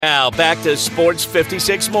Now back to Sports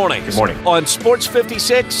 56 Mornings. Good morning. On Sports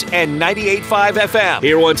 56 and 98.5 FM.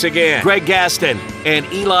 Here once again, Greg Gaston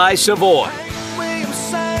and Eli Savoy.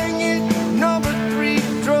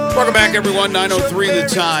 Welcome back, everyone. 9:03 the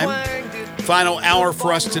time. Final hour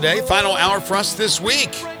for us today. Final hour for us this week.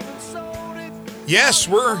 Yes,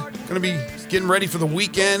 we're going to be getting ready for the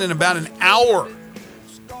weekend in about an hour.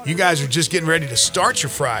 You guys are just getting ready to start your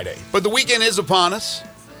Friday. But the weekend is upon us.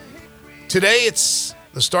 Today, it's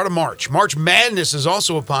the start of March. March Madness is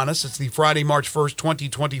also upon us. It's the Friday, March 1st,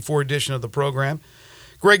 2024 edition of the program.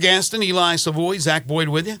 Greg Gaston, Eli Savoy, Zach Boyd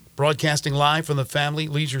with you, broadcasting live from the Family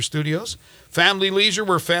Leisure Studios. Family Leisure,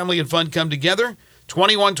 where family and fun come together.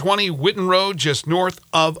 2120 Whitten Road, just north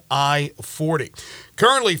of I-40.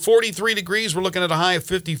 Currently, 43 degrees. We're looking at a high of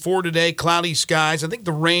 54 today. Cloudy skies. I think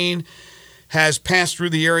the rain has passed through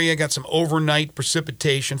the area, got some overnight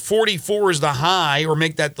precipitation. 44 is the high, or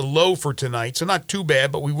make that the low for tonight, so not too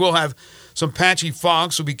bad, but we will have some patchy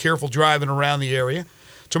fog, so be careful driving around the area.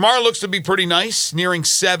 Tomorrow looks to be pretty nice, nearing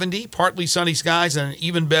 70, partly sunny skies, and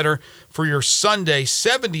even better for your Sunday,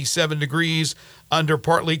 77 degrees under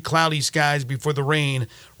partly cloudy skies before the rain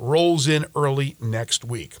rolls in early next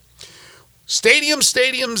week. Stadiums.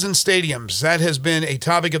 That has been a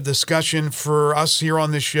topic of discussion for us here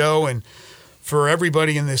on this show and for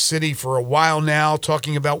everybody in this city for a while now,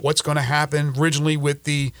 talking about what's going to happen originally with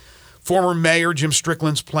the former mayor Jim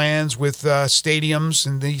Strickland's plans with stadiums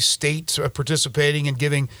and the state participating and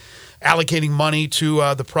allocating money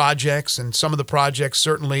to the projects. And some of the projects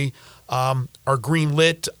certainly are green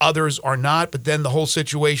lit, others are not. But then the whole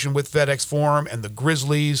situation with FedEx Forum and the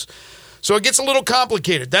Grizzlies. So it gets a little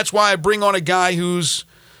complicated. That's why I bring on a guy who's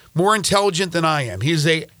more intelligent than I am. He's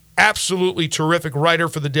a absolutely terrific writer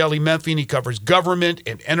for the Daily Memphian. He covers government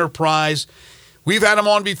and enterprise. We've had him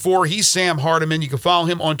on before. He's Sam Hardiman. You can follow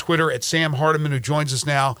him on Twitter at Sam Hardiman, who joins us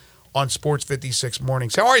now on Sports 56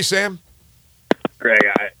 Mornings. How are you, Sam? Greg,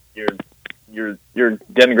 you're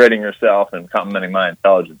denigrating yourself and complimenting my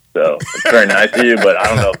intelligence. So it's very nice of you, but I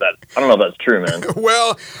don't know if that's true, man.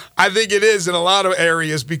 Well, I think it is in a lot of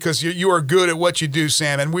areas because you are good at what you do,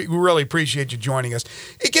 Sam, and we really appreciate you joining us.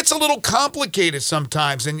 It gets a little complicated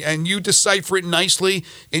sometimes, and you decipher it nicely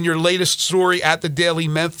in your latest story at the Daily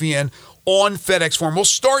Memphian on FedEx Forum. We'll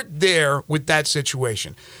start there with that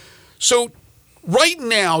situation. So right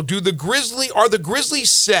now, are the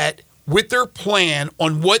Grizzlies set with their plan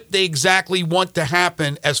on what they exactly want to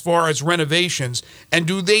happen as far as renovations, and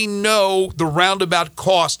do they know the roundabout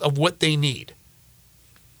cost of what they need?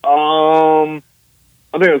 I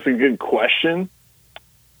think that's a good question.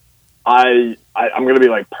 I'm going to be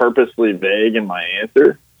purposely vague in my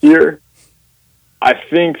answer here. I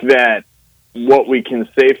think that what we can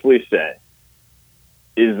safely say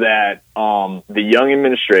is that the Young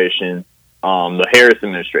administration, the Harris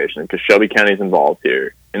administration, because Shelby County is involved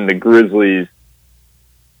here, and the Grizzlies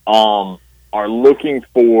are looking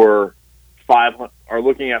at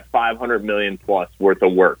 $500 million plus worth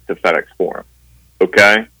of work to FedEx Forum.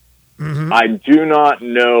 Okay, mm-hmm. I do not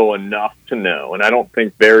know enough to know, and I don't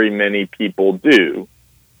think very many people do,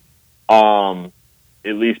 at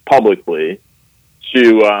least publicly,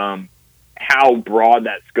 to how broad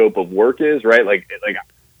that scope of work is. Right, like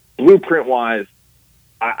blueprint wise,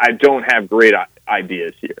 I don't have great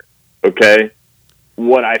ideas here. Okay.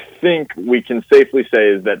 What I think we can safely say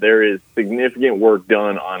is that there is significant work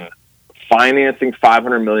done on financing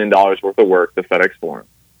 $500 million worth of work to FedEx Forum,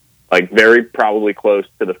 very probably close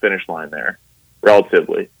to the finish line there,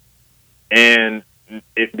 relatively. And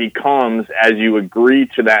it becomes, as you agree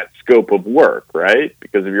to that scope of work, right?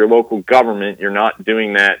 Because of your local government, you're not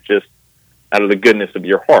doing that just out of the goodness of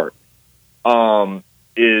your heart.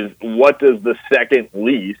 Is what does the second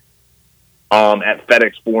lease at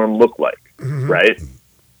FedEx Forum look like? Mm-hmm. Right?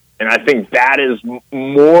 And I think that is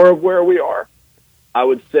more of where we are. I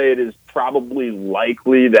would say it is probably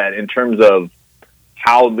likely that in terms of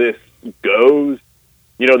how this goes,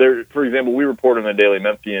 for example, we report on the Daily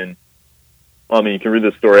Memphian. You can read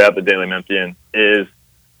this story at the Daily Memphian, is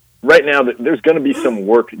right now that there's going to be some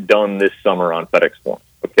work done this summer on FedEx Forum.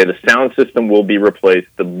 Okay, the sound system will be replaced.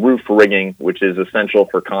 The roof rigging, which is essential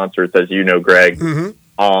for concerts, as you know, Greg, mm-hmm.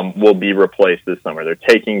 Will be replaced this summer. They're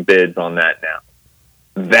taking bids on that now.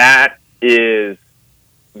 That is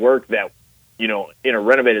work that, in a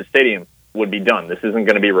renovated stadium would be done. This isn't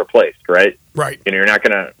going to be replaced, right? Right. You're not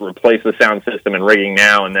going to replace the sound system and rigging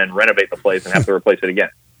now and then renovate the place and have to replace it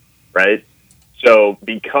again, right? So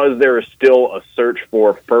because there is still a search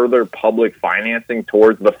for further public financing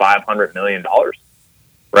towards the $500 million,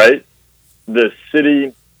 right? The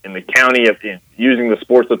city and the county, using the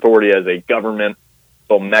Sports Authority as a government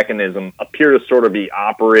governmental mechanism appear to sort of be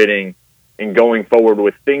operating and going forward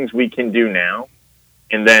with things we can do now.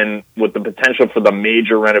 And then with the potential for the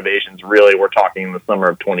major renovations, really, we're talking in the summer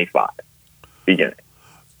of 25 beginning.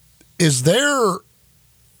 Is there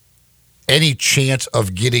any chance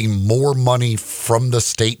of getting more money from the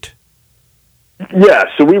state? Yeah,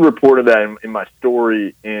 so we reported that in my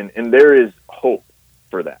story, and there is hope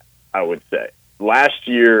for that, I would say. Last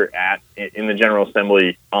year in the General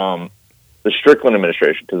Assembly, the Strickland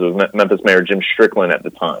administration, because it was Memphis Mayor Jim Strickland at the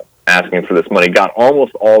time, asking for this money, got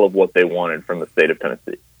almost all of what they wanted from the state of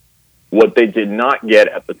Tennessee. What they did not get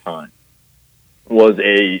at the time was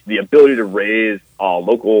the ability to raise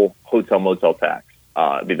local hotel motel tax,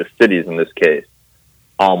 be the cities in this case,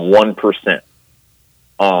 1%.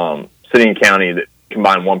 City and county that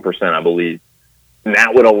combined 1%, I believe. And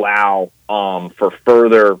that would allow for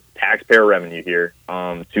further taxpayer revenue here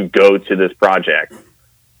to go to this project.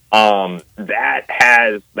 That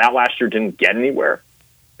last year didn't get anywhere.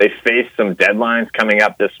 They faced some deadlines coming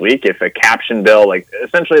up this week. If a caption bill, like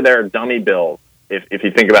essentially they're dummy bills, if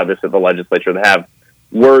you think about this at the legislature, that have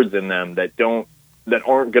words in them that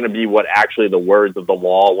aren't going to be what actually the words of the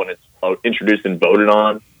law when it's introduced and voted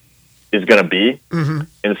on is going to be. Mm-hmm.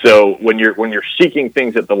 And so when you're seeking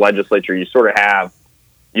things at the legislature, you sort of have,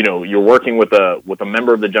 you're working with a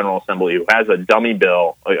member of the General Assembly who has a dummy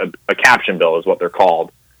bill, a caption bill is what they're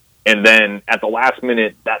called. And then at the last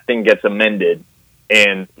minute, that thing gets amended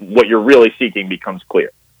and what you're really seeking becomes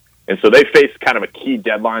clear. And so they face kind of a key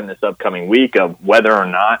deadline this upcoming week of whether or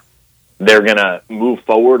not they're going to move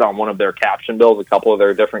forward on one of their caption bills, a couple of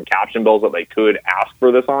their different caption bills that they could ask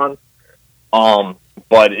for this on.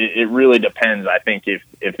 But it really depends, I think,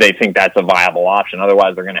 if they think that's a viable option.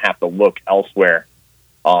 Otherwise, they're going to have to look elsewhere,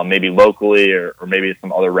 maybe locally or maybe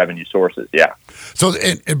some other revenue sources. Yeah. So,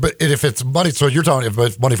 but if it's money, so you're talking if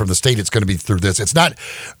it's money from the state, it's going to be through this. It's not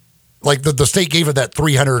like the state gave it that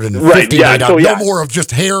 $350 million. So, no more of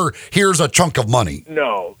just here's a chunk of money.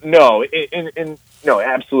 No,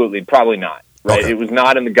 absolutely, probably not. Right. Okay. It was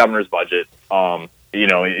not in the governor's budget.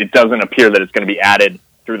 It doesn't appear that it's going to be added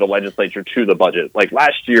through the legislature to the budget. Like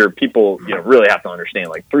last year, people really have to understand,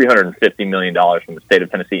 like $350 million from the state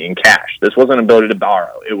of Tennessee in cash. This wasn't an ability to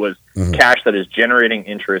borrow. It was cash that is generating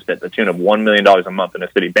interest at the tune of $1 million a month in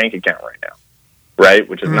a city bank account right now, right?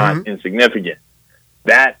 Which is not insignificant.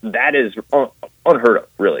 That is unheard of,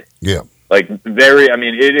 really. Yeah. Like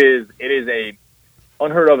it is a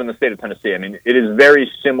unheard of in the state of Tennessee. I mean, it is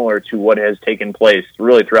very similar to what has taken place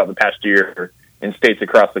really throughout the past year in states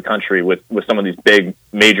across the country with some of these big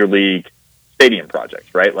major league stadium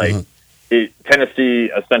projects, right? Like Tennessee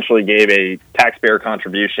essentially gave a taxpayer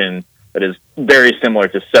contribution that is very similar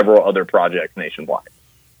to several other projects nationwide.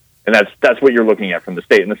 And that's what you're looking at from the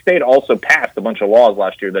state. And the state also passed a bunch of laws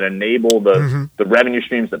last year that enable the revenue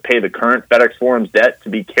streams that pay the current FedEx Forum's debt to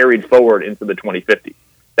be carried forward into the 2050s.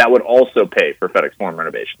 That would also pay for FedEx Forum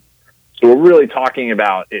renovations. So we're really talking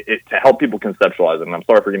about it to help people conceptualize it. And I'm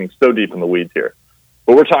sorry for getting so deep in the weeds here,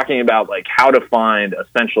 but we're talking about like how to find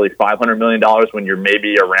essentially $500 million when you're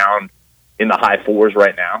maybe around in the high fours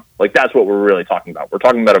right now. Like that's what we're really talking about. We're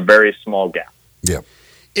talking about a very small gap. Yeah.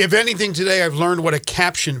 If anything, today I've learned what a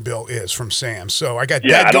caption bill is from Sam. So I got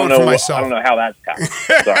that going for myself. I don't know how that's happening.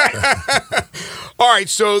 Sorry. All right,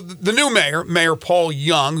 so the new mayor, Mayor Paul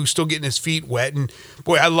Young, who's still getting his feet wet, and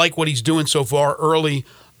boy, I like what he's doing so far early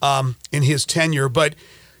in his tenure. But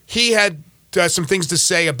he had some things to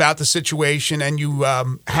say about the situation, and you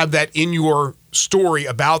have that in your story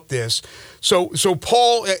about this. So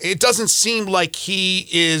Paul, it doesn't seem like he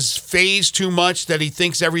is phased too much, that he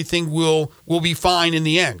thinks everything will be fine in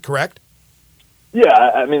the end, correct? Yeah,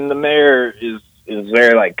 I mean, the mayor is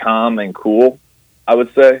very like calm and cool, I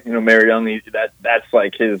would say. Mayor Young, that's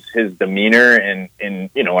like his demeanor, and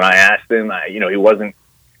when I asked him, he wasn't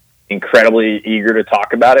incredibly eager to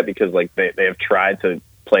talk about it because like they have tried to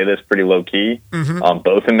play this pretty low key,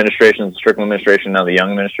 both administrations, the Strickland administration, now the Young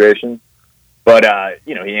administration. But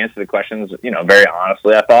he answered the questions, very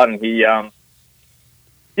honestly, I thought, and he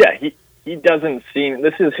doesn't seem.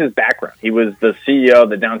 This is his background. He was the CEO of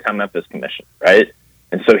the Downtown Memphis Commission, right?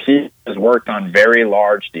 And so he has worked on very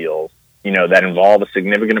large deals, that involve a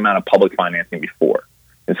significant amount of public financing before,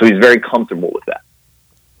 and so he's very comfortable with that.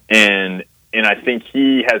 And I think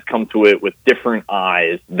he has come to it with different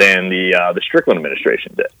eyes than the Strickland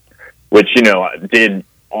administration did, which did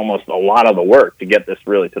almost a lot of the work to get this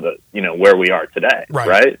really to the where we are today,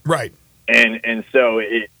 right? And so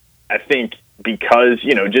I think because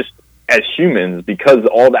just as humans, because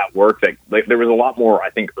all that work that there was a lot more,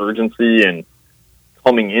 I think, urgency and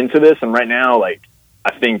coming into this, and right now, like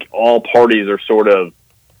I think all parties are sort of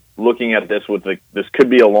looking at this with this could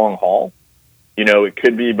be a long haul. It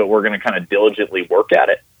could be, but we're going to kind of diligently work at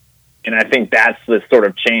it. And I think that's the sort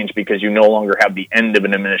of change because you no longer have the end of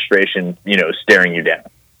an administration, staring you down.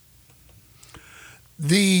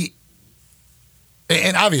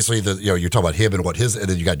 And obviously, you're talking about him and and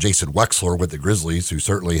then you got Jason Wexler with the Grizzlies, who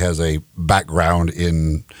certainly has a background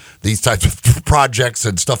in these types of projects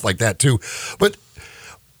and stuff like that too. But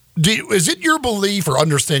is it your belief or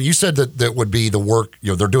understanding? You said that would be the work.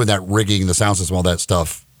 They're doing that rigging, the sound system, all that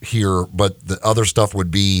stuff here, but the other stuff would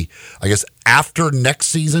be, I guess, after next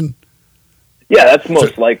season. Yeah, that's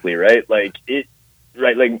most likely, right? Like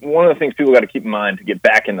one of the things people got to keep in mind to get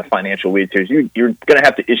back in the financial weeds here is you're going to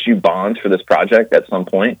have to issue bonds for this project at some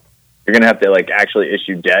point. You're going to have to actually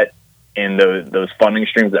issue debt, and those funding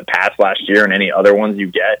streams that passed last year and any other ones you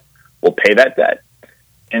get will pay that debt.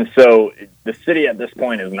 And so the city at this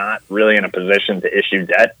point is not really in a position to issue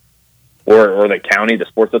debt, or the county, the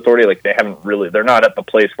sports authority, they're not at the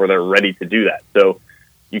place where they're ready to do that. So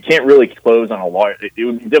you can't really close on it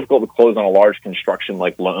would be difficult to close on a large construction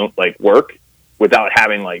work without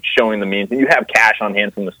having showing the means. And you have cash on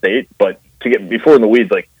hand from the state, but to get before in the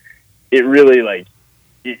weeds, it really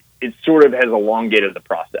it sort of has elongated the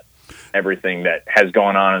process. Everything that has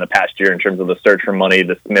gone on in the past year in terms of the search for money,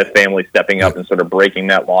 the Smith family stepping up and sort of breaking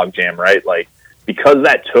that logjam, right? Because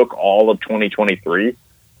that took all of 2023,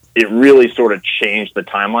 it really sort of changed the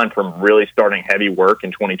timeline from really starting heavy work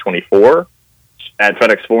in 2024 at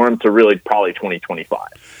FedEx Forum to really probably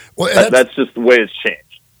 2025. Well, that's just the way it's changed.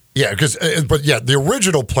 Yeah, the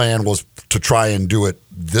original plan was to try and do it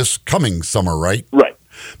this coming summer, right? Right.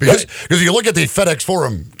 Because you look at the FedEx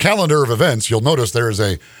Forum calendar of events, you'll notice there is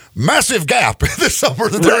a massive gap this summer.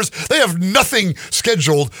 They have nothing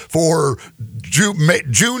scheduled for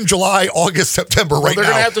June, July, August, September now. They're going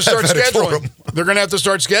to have to start scheduling. They're going to have to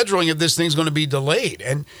start scheduling if this thing's going to be delayed.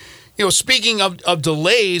 And speaking of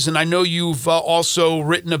delays, and I know you've also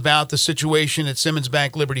written about the situation at Simmons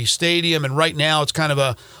Bank Liberty Stadium, and right now it's kind of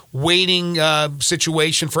a waiting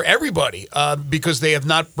situation for everybody because they have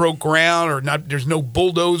not broke ground there's no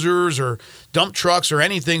bulldozers or dump trucks or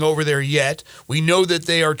anything over there yet. We know that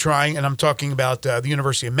they are trying, and I'm talking about the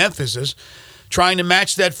University of Memphis is trying to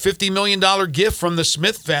match that $50 million gift from the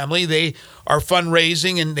Smith family. They are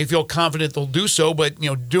fundraising and they feel confident they'll do so, but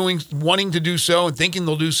wanting to do so and thinking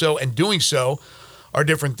they'll do so and doing so are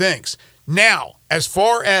different things. Now, as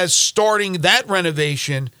far as starting that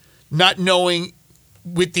renovation, not knowing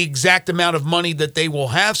with the exact amount of money that they will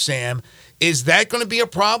have, Sam, is that going to be a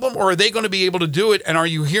problem, or are they going to be able to do it? And are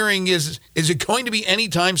you hearing, is it going to be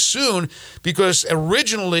anytime soon? Because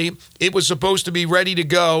originally it was supposed to be ready to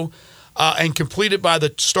go and completed by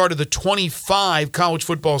the start of the 25 college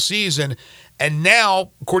football season. And now,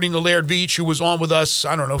 according to Laird Veach, who was on with us,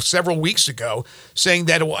 several weeks ago, saying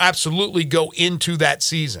that it will absolutely go into that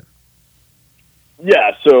season.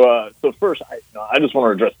 Yeah, so first, I just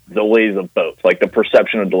want to address delays of both, the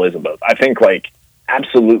perception of delays of both. I think,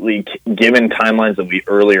 absolutely, given timelines that we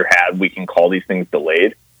earlier had, we can call these things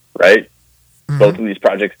delayed, right? Mm-hmm. Both of these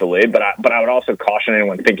projects delayed, but I would also caution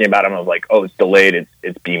anyone thinking about them of it's delayed,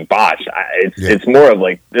 it's being botched. It's more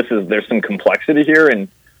of there's some complexity here, and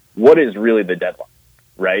what is really the deadline,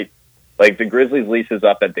 right? The Grizzlies lease is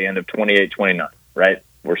up at the end of 28-29, right?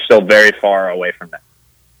 We're still very far away from that.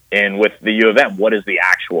 And with the U of M, what is the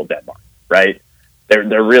actual deadline, right?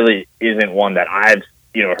 There really isn't one that I've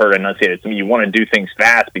heard enunciated to me. You want to do things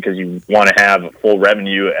fast because you want to have a full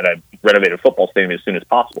revenue at a renovated football stadium as soon as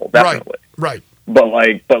possible. Definitely, right. But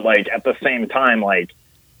at the same time,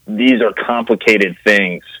 these are complicated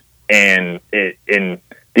things, and these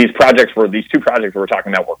two projects we're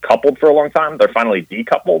talking about were coupled for a long time. They're finally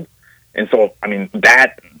decoupled, and so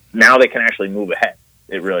that now they can actually move ahead.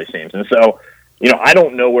 It really seems, and so. I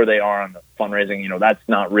don't know where they are on the fundraising. That's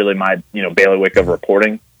not really my, bailiwick of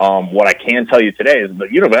reporting. What I can tell you today is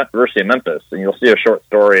the University of Memphis, and you'll see a short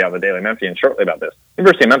story on the Daily Memphian shortly about this.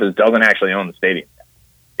 University of Memphis doesn't actually own the stadium.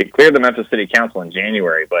 It cleared the Memphis City Council in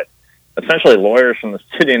January, but essentially lawyers from the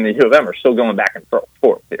city and the U of M are still going back and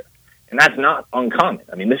forth here. And that's not uncommon.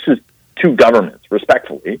 This is two governments,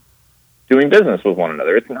 respectfully, doing business with one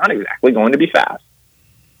another. It's not exactly going to be fast.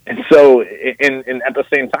 And so, and at the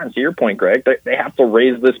same time, to your point, Greg, they have to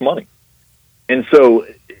raise this money. And so,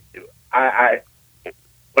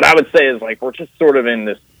 what I would say is we're just sort of in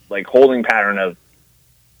this holding pattern of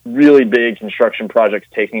really big construction projects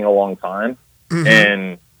taking a long time. Mm-hmm.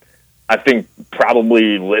 And I think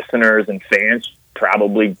probably listeners and fans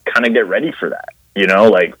probably kind of get ready for that.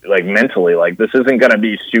 Mentally, this isn't going to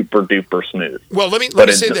be super duper smooth. Well, let me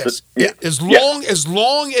say this: as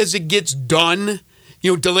long as it gets done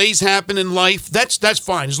delays happen in life. That's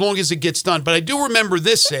fine as long as it gets done. But I do remember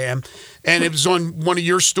this, Sam, and it was on one of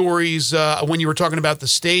your stories when you were talking about the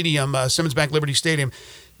stadium, Simmons Bank Liberty Stadium.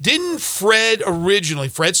 Didn't Fred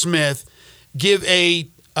Smith, give a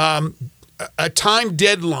time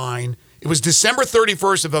deadline? It was December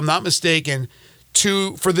 31st, if I'm not mistaken,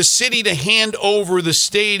 for the city to hand over the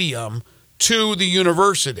stadium to the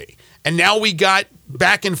university. And now we got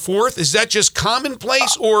back and forth. Is that just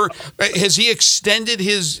commonplace, or has he extended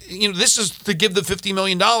his, this is to give the $50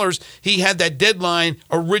 million. He had that deadline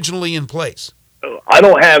originally in place. I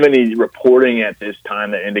don't have any reporting at this time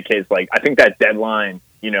that indicates, I think that deadline,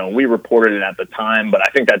 we reported it at the time, but I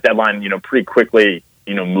think that deadline, pretty quickly,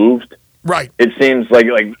 moved. Right. It seems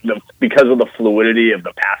because of the fluidity of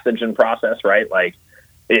the passage and process, right?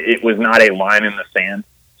 It was not a line in the sand,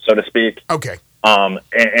 so to speak. Okay.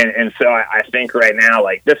 And so I think right now,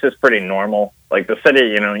 this is pretty normal. The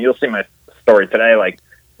city, you'll see my story today.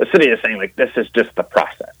 The city is saying, this is just the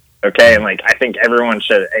process, okay? And I think everyone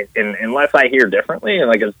should, unless I hear differently,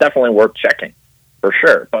 and it's definitely worth checking for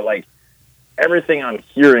sure. But everything I'm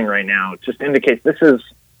hearing right now just indicates this is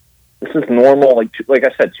normal. Like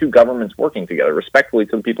I said, two governments working together, respectfully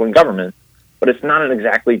to the people in government, but it's not an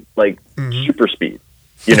exactly super speed.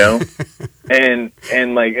 And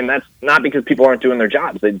that's not because people aren't doing their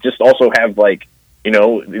jobs. They just also have the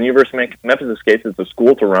University of Memphis' case, it's a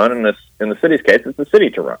school to run, and in the city's case, it's the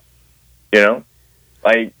city to run.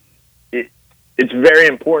 It's very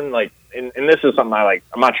important. And this is something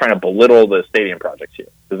I'm not trying to belittle the stadium projects here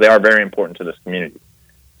because they are very important to this community.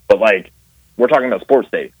 But we're talking about sports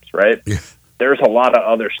stadiums, right? Yeah. There's a lot of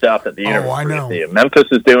other stuff that the University of Memphis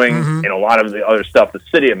is doing, and a lot of the other stuff the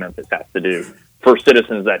city of Memphis has to do for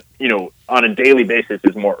citizens that, on a daily basis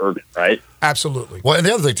is more urgent, right? Absolutely. Well, and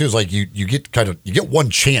the other thing too is you get one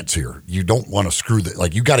chance here. You don't want to screw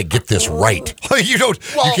that. You got to get this right. You're not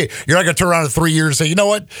going to turn around in 3 years and say, you know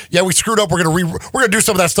what? Yeah, we screwed up. We're going to do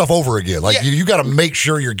some of that stuff over again. You got to make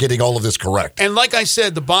sure you're getting all of this correct. And like I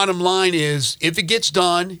said, the bottom line is if it gets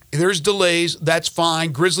done, there's delays, that's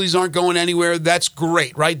fine. Grizzlies aren't going anywhere. That's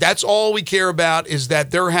great, right? That's all we care about is that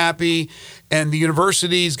they're happy. And the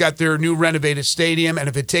university's got their new renovated stadium, and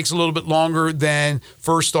if it takes a little bit longer than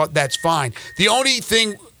first thought, that's fine. The only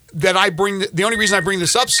reason I bring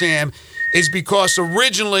this up, Sam, is because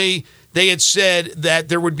originally they had said that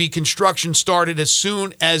there would be construction started as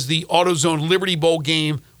soon as the AutoZone Liberty Bowl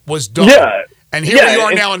game was done. Yeah. And here we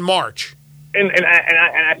are now in March. And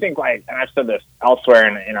I think and I've said this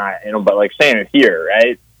elsewhere, but saying it here,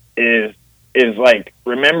 right, is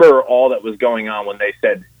remember all that was going on when they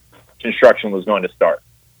said construction was going to start,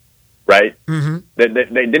 right? Mm-hmm.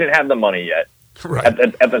 They didn't have the money yet. Right.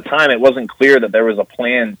 At the time, it wasn't clear that there was a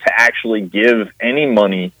plan to actually give any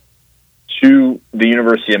money to the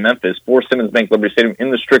University of Memphis for Simmons Bank Liberty Stadium in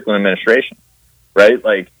the Strickland administration, right?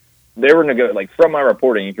 They were from my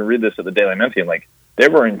reporting, you can read this at the Daily Memphian, there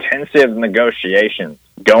were intensive negotiations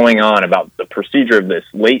going on about the procedure of this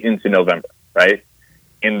late into November, right?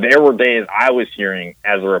 And there were days I was hearing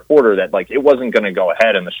as a reporter that it wasn't going to go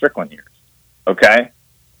ahead in the Strickland years. Okay.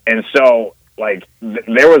 And so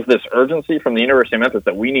there was this urgency from the University of Memphis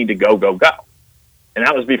that we need to go. And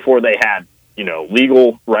that was before they had,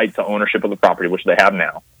 legal right to ownership of the property, which they have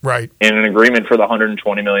now. Right. And an agreement for the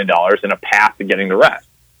 $120 million and a path to getting the rest,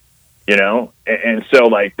 And so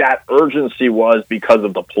that urgency was because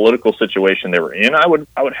of the political situation they were in, I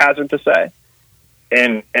would hazard to say.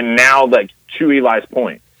 And now, to Eli's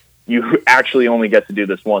point, you actually only get to do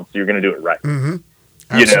this once, so you're going to do it right. Mm-hmm.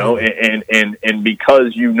 And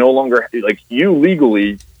because you no longer, you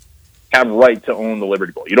legally have right to own the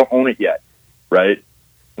Liberty Bowl. You don't own it yet, right?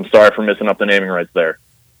 I'm sorry for messing up the naming rights there.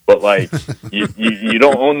 But, you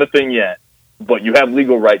don't own the thing yet, but you have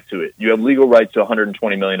legal right to it. You have legal right to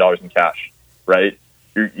 $120 million in cash, right?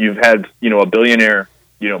 You've had, a billionaire,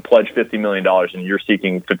 pledge $50 million, and you're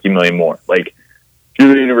seeking $50 million more. To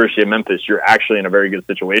the University of Memphis, you're actually in a very good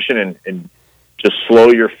situation, and just slow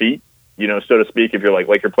your feet, so to speak. If you're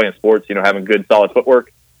you're playing sports, having good solid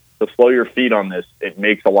footwork, to slow your feet on this, it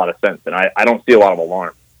makes a lot of sense. And I don't see a lot of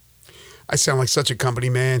alarm. I sound like such a company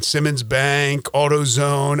man. Simmons Bank,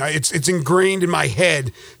 AutoZone. It's ingrained in my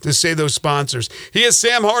head to say those sponsors. He is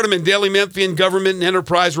Sam Hardiman, Daily Memphian government and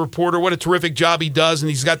enterprise reporter. What a terrific job he does. And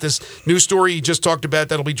he's got this new story he just talked about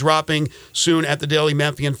that'll be dropping soon at the Daily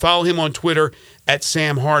Memphian. Follow him on Twitter at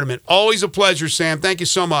Sam Hardiman. Always a pleasure, Sam. Thank you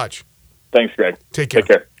so much. Thanks, Greg. Take care. Take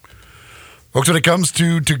care. Folks, when it comes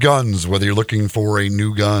to guns, whether you're looking for a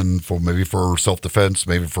new gun maybe for self-defense,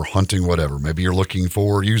 maybe for hunting, whatever, maybe you're looking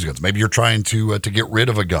for used guns, maybe you're trying to get rid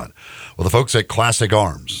of a gun. Well, the folks at Classic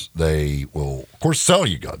Arms, they will course, sell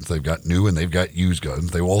you guns. They've got new and they've got used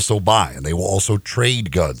guns. They will also buy and they will also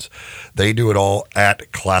trade guns. They do it all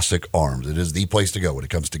at Classic Arms. It is the place to go when it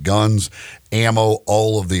comes to guns, ammo,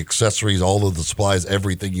 all of the accessories, all of the supplies,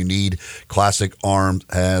 everything you need. Classic Arms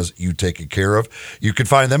has you taken care of. You can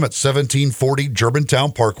find them at 1740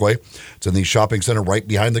 Germantown Parkway. It's in the shopping center right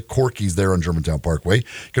behind the Corky's there on Germantown Parkway.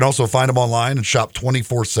 You can also find them online and shop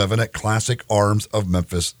 24/7 at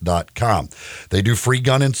classicarmsofmemphis.com. They do free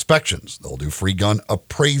gun inspections. They'll do free gun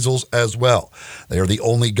appraisals as well. They are the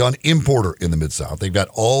only gun importer in the Mid-South. They've got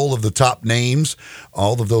all of the top names,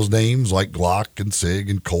 all of those names like Glock and Sig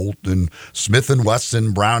and Colt and Smith &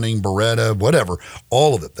 Wesson, Browning, Beretta, whatever,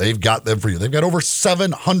 all of it. They've got them for you. They've got over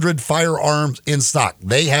 700 firearms in stock.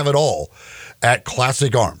 They have it all at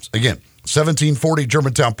Classic Arms. Again, 1740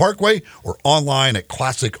 Germantown Parkway or online at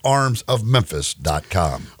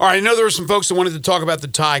classicarmsofmemphis.com. All right, I know there were some folks that wanted to talk about the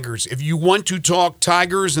Tigers. If you want to talk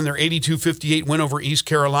Tigers and their 82-58 win over East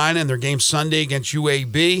Carolina and their game Sunday against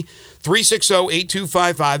UAB,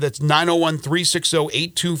 360-8255. That's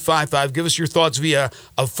 901-360-8255. Give us your thoughts via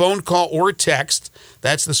a phone call or a text.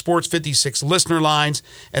 That's the Sports 56 listener lines.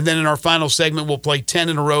 And then in our final segment, we'll play 10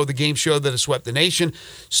 in a row, the game show that has swept the nation.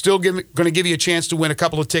 Still going to give you a chance to win a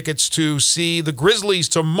couple of tickets to see the Grizzlies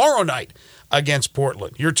tomorrow night against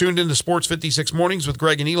Portland. You're tuned into Sports 56 Mornings with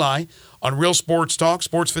Greg and Eli on Real Sports Talk,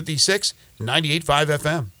 Sports 56, 98.5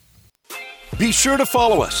 FM. Be sure to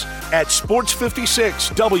follow us at Sports 56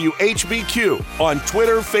 WHBQ on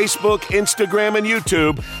Twitter, Facebook, Instagram, and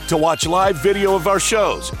YouTube to watch live video of our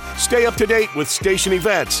shows, stay up to date with station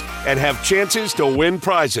events, and have chances to win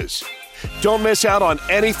prizes. Don't miss out on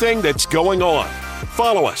anything that's going on.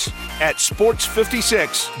 Follow us at Sports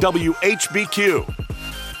 56 WHBQ.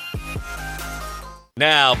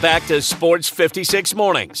 Now back to Sports 56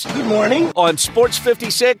 Mornings. Good morning. On Sports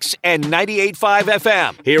 56 and 98.5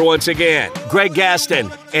 FM. Here once again, Greg Gaston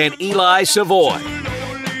and Eli Savoy.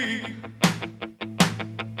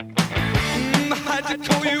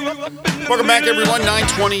 Welcome back, everyone.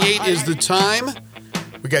 9:28 is the time.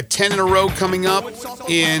 We got 10 in a row coming up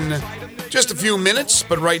in just a few minutes,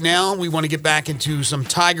 but right now we want to get back into some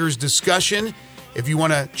Tigers discussion. If you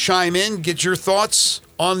want to chime in, get your thoughts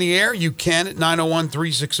on the air, you can at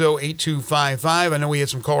 901-360-8255. I know we had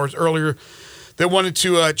some callers earlier that wanted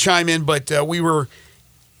to chime in, but we were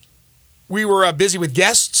busy with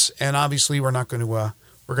guests, and obviously we're not going to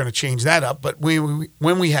we're going to change that up. But when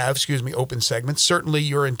we have open segments, certainly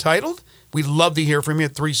you're entitled. We'd love to hear from you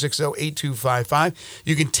at 360-8255.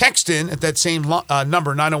 You can text in at that same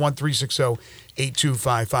number,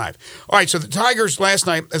 901-360-8255. All right, so the Tigers last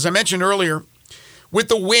night, as I mentioned earlier, with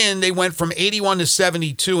the win, they went from 81 to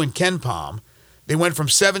 72 in Ken Palm. They went from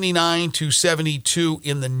 79 to 72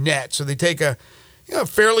 in the net. So they take a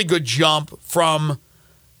fairly good jump from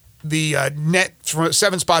the net, from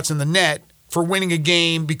 7 spots in the net for winning a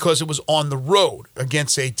game because it was on the road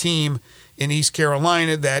against a team in East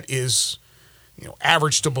Carolina that is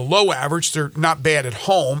average to below average. They're not bad at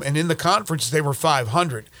home. And in the conference, they were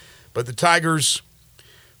 500. But the Tigers,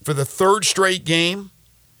 for the third straight game,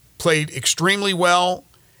 played extremely well,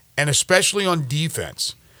 and especially on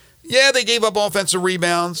defense. Yeah, they gave up offensive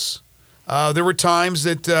rebounds. There were times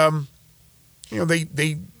that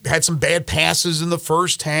they had some bad passes in the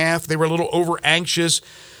first half. They were a little over-anxious.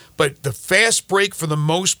 But the fast break, for the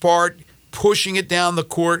most part, pushing it down the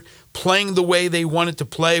court, playing the way they wanted to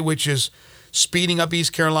play, which is speeding up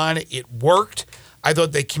East Carolina, it worked. I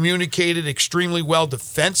thought they communicated extremely well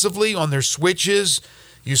defensively on their switches.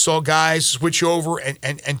 You saw guys switch over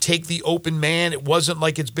and take the open man. It wasn't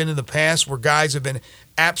like it's been in the past where guys have been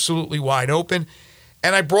absolutely wide open.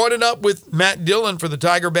 And I brought it up with Matt Dillon for the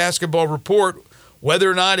Tiger Basketball Report,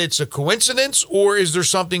 whether or not it's a coincidence or is there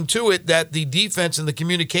something to it that the defense and the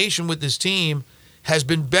communication with this team has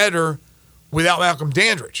been better without Malcolm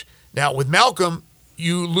Dandridge. Now, with Malcolm,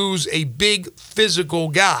 you lose a big physical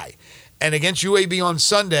guy. And against UAB on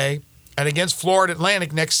Sunday and against Florida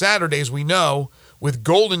Atlantic next Saturday, as we know, with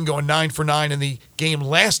Golden going 9 for 9 in the game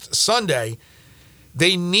last Sunday,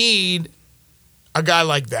 they need a guy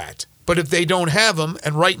like that. But if they don't have him,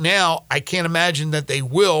 and right now I can't imagine that they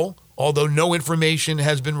will, although no information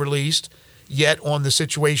has been released yet on the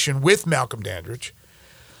situation with Malcolm Dandridge,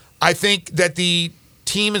 I think that the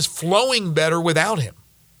team is flowing better without him,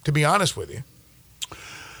 to be honest with you.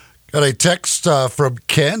 Got a text from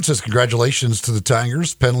Ken, says congratulations to the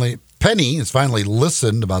Tigers. Penny has finally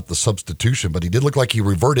listened about the substitution, but he did look like he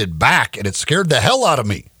reverted back, and it scared the hell out of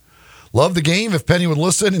me. Love the game. If Penny would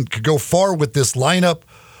listen and could go far with this lineup,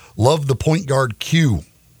 love the point guard Q.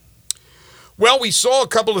 Well, we saw a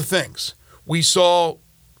couple of things. We saw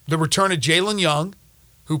the return of Jalen Young,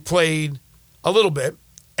 who played a little bit,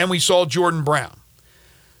 and we saw Jordan Brown.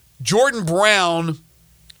 Jordan Brown,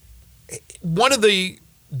 one of the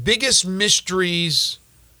biggest mysteries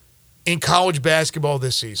in college basketball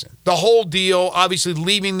this season. The whole deal, obviously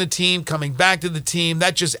leaving the team, coming back to the team,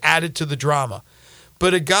 that just added to the drama.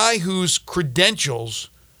 But a guy whose credentials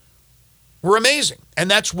were amazing. And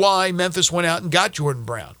that's why Memphis went out and got Jordan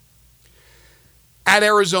Brown. At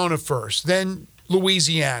Arizona first, then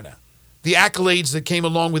Louisiana. The accolades that came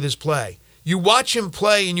along with his play. You watch him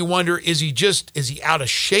play and you wonder, is he out of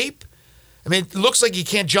shape? I mean, it looks like he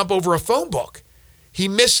can't jump over a phone book. He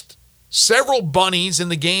missed several bunnies in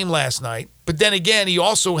the game last night, but then again, he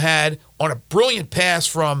also had, on a brilliant pass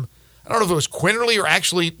from, I don't know if it was Quinterly or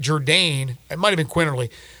actually Jourdain, it might have been Quinterly,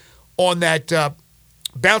 on that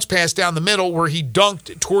bounce pass down the middle where he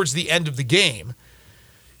dunked towards the end of the game.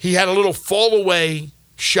 He had a little fall away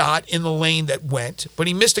shot in the lane that went, but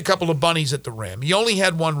he missed a couple of bunnies at the rim. He only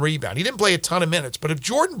had one rebound. He didn't play a ton of minutes, but if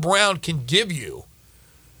Jordan Brown can give you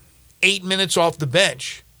 8 minutes off the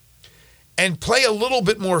bench and play a little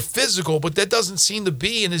bit more physical, but that doesn't seem to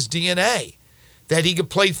be in his DNA, that he could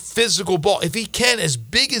play physical ball. If he can, as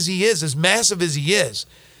big as he is, as massive as he is,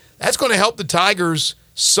 that's going to help the Tigers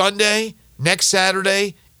Sunday, next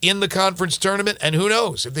Saturday, in the conference tournament, and who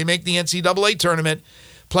knows, if they make the NCAA tournament,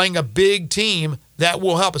 playing a big team, that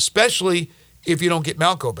will help, especially if you don't get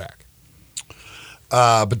Malco back.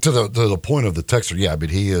 But to the point of the texter, yeah, I mean,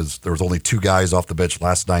 there was only 2 guys off the bench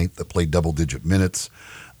last night that played double-digit minutes.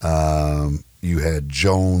 You had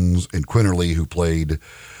Jones and Quinterly, who played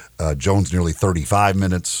Jones nearly 35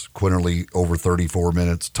 minutes, Quinterly over 34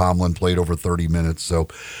 minutes, Tomlin played over 30 minutes. So,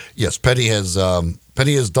 yes, Penny has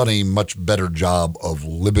done a much better job of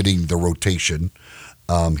limiting the rotation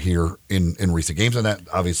here in recent games, and that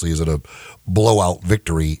obviously is a blowout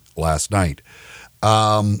victory last night.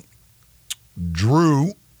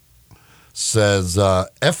 Drew says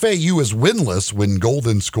FAU is winless when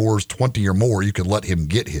Golden scores 20 or more. You can let him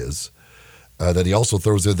get his. That he also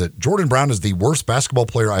throws in that Jordan Brown is the worst basketball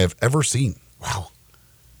player I have ever seen. Wow.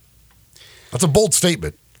 That's a bold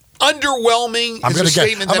statement. Underwhelming is a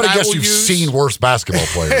statement that I will use. I'm going to guess you've seen worse basketball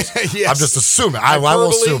players. Yes. I'm just assuming. I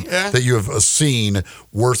will assume that you have seen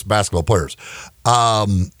worse basketball players.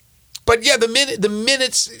 But yeah, the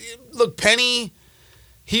minutes, look, Penny,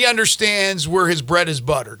 he understands where his bread is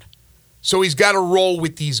buttered. So he's got to roll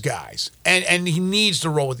with these guys. And he needs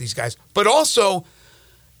to roll with these guys. But also,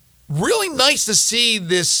 really nice to see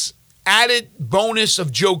this added bonus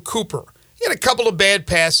of Joe Cooper. He had a couple of bad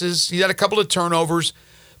passes. He had a couple of turnovers.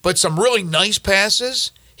 But some really nice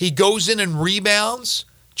passes. He goes in and rebounds.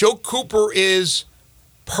 Joe Cooper is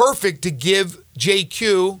perfect to give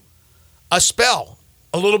JQ a spell,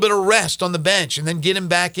 a little bit of rest on the bench, and then get him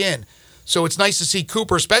back in. So it's nice to see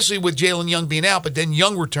Cooper, especially with Jalen Young being out, but then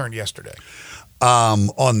Young returned yesterday.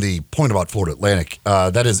 On the point about Florida Atlantic,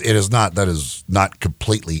 that is not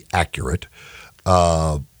completely accurate.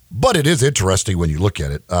 But it is interesting when you look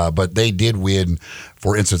at it. But they did win,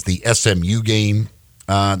 for instance, the SMU game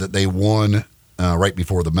that they won right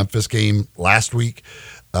before the Memphis game last week.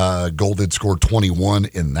 Golden scored 21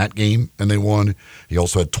 in that game, and they won. He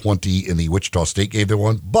also had 20 in the Wichita State game they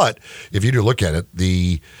won. But if you do look at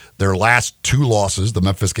it, their last 2 losses, the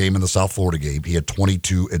Memphis game and the South Florida game, he had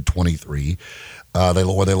 22 and 23. When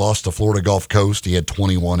they lost to Florida Gulf Coast, he had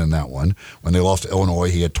 21 in that one. When they lost to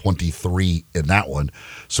Illinois, he had 23 in that one.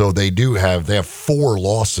 So they have 4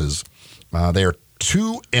 losses. They are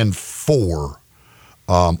 2-4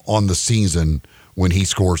 on the season when he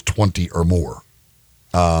scores 20 or more.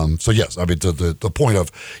 So yes, I mean, to the point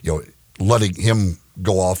of, letting him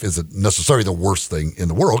go off isn't necessarily the worst thing in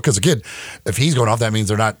the world. Because again, if he's going off, that means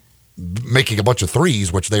they're not making a bunch of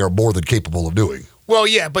threes, which they are more than capable of doing. Well,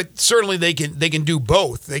 yeah, but certainly they can do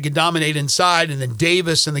both. They can dominate inside, and then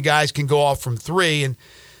Davis and the guys can go off from 3. And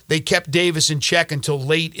they kept Davis in check until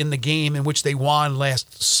late in the game, in which they won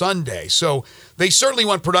last Sunday. So they certainly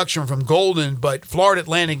want production from Golden, but Florida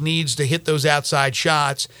Atlantic needs to hit those outside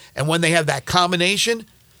shots. And when they have that combination,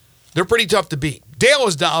 they're pretty tough to beat. Dale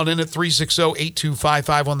is dialed in at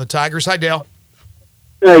 360-8255 on the Tigers. Hi, Dale.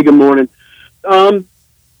 Hey, good morning.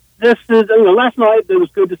 This is last night it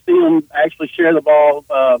was good to see them actually share the ball.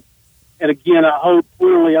 And again, I hope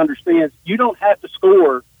clearly understands you don't have to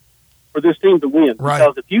score for this team to win. Right.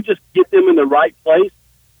 Because if you just get them in the right place,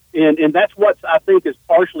 and that's what I think has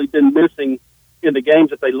partially been missing in the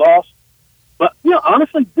games that they lost. But,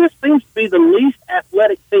 honestly, this seems to be the least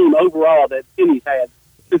athletic team overall that Penny's had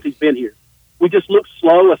since he's been here. We just look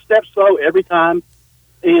slow, a step slow every time.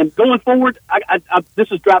 And going forward,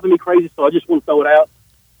 this is driving me crazy, so I just want to throw it out.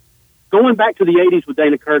 Going back to the 80s with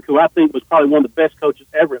Dana Kirk, who I think was probably one of the best coaches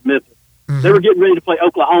ever at Memphis, They were getting ready to play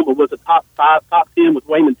Oklahoma, was a top 5, top 10 with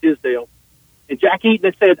Wayman Tisdale. And Jack Eaton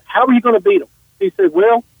had said, how are you going to beat them? He said,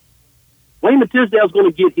 well, Wayman Tisdale's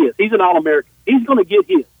going to get his. He's an All-American. He's going to get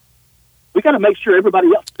his. We got to make sure everybody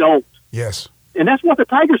else don't. Yes. And that's what the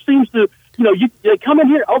Tigers seems to, they come in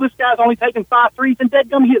here, this guy's only taking 5 threes, and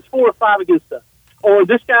dadgum, he hits 4 or 5 against us. Or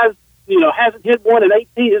this guy's, hasn't hit one in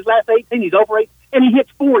 18, his last 18, he's over 8, and he hits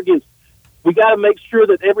 4 against us. We got to make sure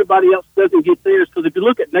that everybody else doesn't get theirs, because if you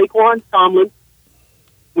look at Naquan Tomlin,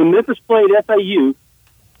 when Memphis played FAU,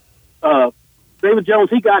 David Jones,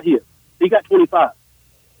 he got his. He got 25.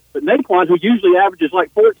 But Naquan, who usually averages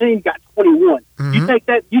like 14, got 21. Mm-hmm. You take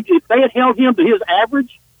that, if they had held him to his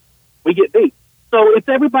average, we get beat. So it's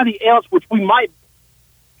everybody else, which we might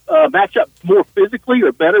match up more physically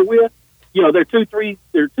or better with. Their 2, 3,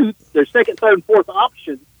 their second, third, and fourth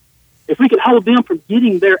option. If we could hold them from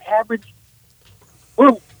getting their average,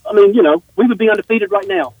 well, we would be undefeated right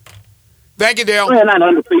now. Thank you, Dale. Well, not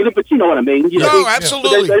undefeated, but you know what I mean. No,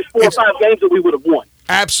 absolutely. There's 4 or 5 games that we would have won.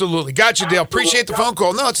 Absolutely. Gotcha, Dale. Appreciate the phone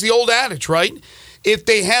call. No, it's the old adage, right? If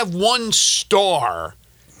they have one star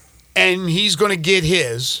and he's going to get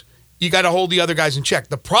his, you got to hold the other guys in check.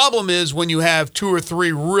 The problem is when you have 2 or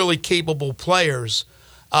 3 really capable players,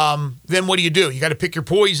 then what do? You got to pick your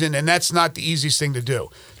poison, and that's not the easiest thing to do.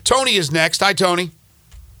 Tony is next. Hi, Tony.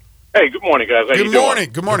 Hey, good morning, guys. How you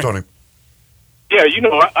doing? Good morning. Tony. Yeah,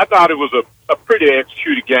 I thought it was a pretty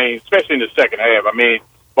executed game, especially in the second half. I mean,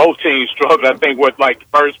 both teams struggled, I think, with like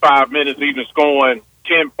the first 5 minutes even scoring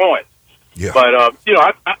 10 points. Yeah. But,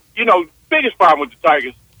 biggest problem with the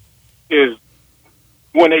Tigers is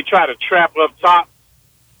when they try to trap up top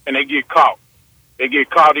and they get caught. They get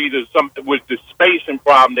caught either with the spacing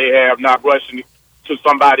problem they have, not rushing to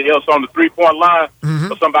somebody else on the 3-point line,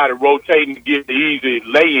 or somebody rotating to get the easy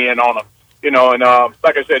lay-in on them. And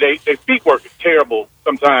like I said, their feet work is terrible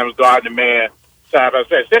sometimes guarding the man side by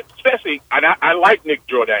side. Especially, I like Nick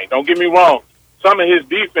Jordan. Don't get me wrong. Some of his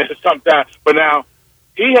defense sometimes, but now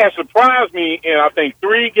he has surprised me in, I think,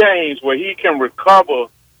 3 games where he can recover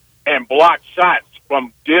and block shots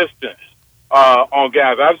from distance on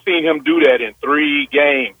guys. I've seen him do that in 3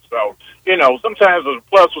 games. So, sometimes it's a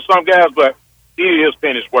plus for some guys, but he is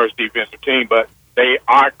finished worst defensive team. But they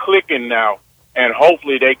are clicking now, and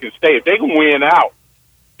hopefully they can stay. If they can win out,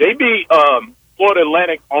 they beat Florida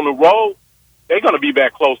Atlantic on the road, they're going to be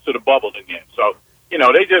back close to the bubble again. So,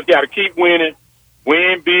 they just got to keep winning.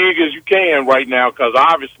 Win big as you can right now, because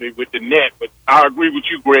obviously with the net, but I agree with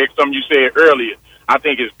you, Greg, something you said earlier. I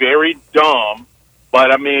think it's very dumb,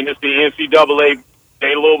 but I mean, it's the NCAA,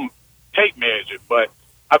 they little tape measure. But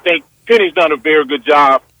I think Penny's done a very good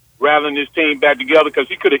job rallying this team back together, because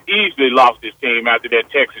he could have easily lost his team after that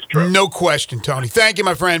Texas trip. No question, Tony. Thank you,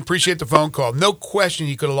 my friend. Appreciate the phone call. No question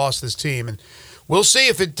he could have lost this team. And we'll see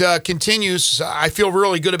if it continues. I feel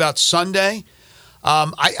really good about Sunday.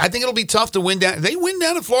 I think it'll be tough to win down. They win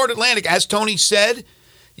down at Florida Atlantic. As Tony said,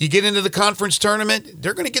 you get into the conference tournament,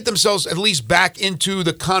 they're going to get themselves at least back into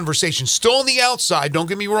the conversation. Still on the outside, don't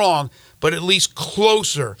get me wrong, but at least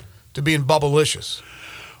closer to being bubblicious.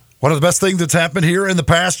 One of the best things that's happened here in the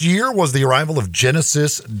past year was the arrival of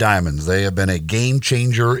Genesis Diamonds. They have been a game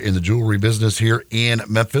changer in the jewelry business here in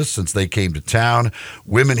Memphis since they came to town.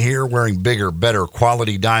 Women here wearing bigger, better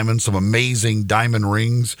quality diamonds, some amazing diamond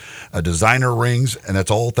rings, designer rings, and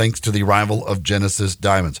that's all thanks to the arrival of Genesis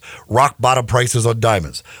Diamonds. Rock bottom prices on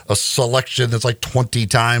diamonds, a selection that's like 20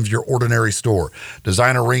 times your ordinary store.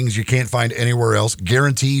 Designer rings you can't find anywhere else,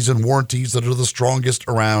 guarantees and warranties that are the strongest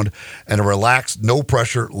around, and a relaxed, no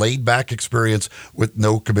pressure, laid-back experience with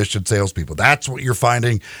no commission salespeople. That's what you're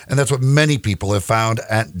finding, and that's what many people have found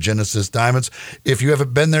at Genesis Diamonds. If you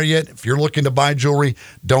haven't been there yet, if you're looking to buy jewelry,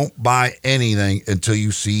 don't buy anything until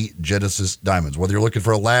you see Genesis Diamonds. Whether you're looking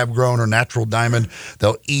for a lab-grown or natural diamond,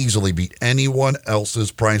 they'll easily beat anyone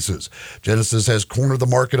else's prices. Genesis has cornered the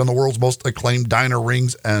market on the world's most acclaimed designer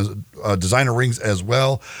rings as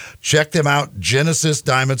well. Check them out, Genesis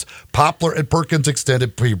Diamonds, Poplar and Perkins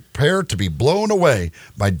Extended. Prepare to be blown away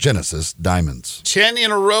by Genesis Diamonds. 10 in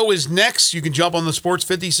a row is next. You can jump on the Sports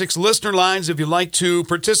 56 listener lines if you'd like to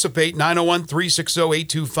participate.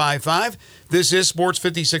 901-360-8255. This is Sports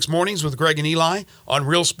 56 Mornings with Greg and Eli on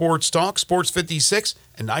Real Sports Talk, Sports 56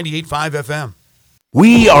 and 98.5 FM.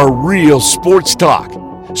 We are Real Sports Talk.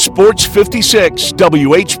 Sports 56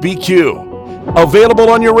 WHBQ. Available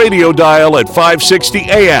on your radio dial at 560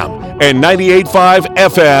 AM and 98.5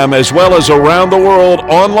 FM, as well as around the world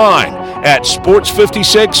online at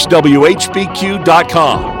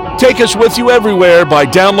sports56whbq.com. Take us with you everywhere by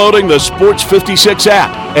downloading the Sports 56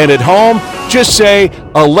 app. And at home, just say,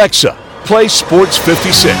 Alexa, play Sports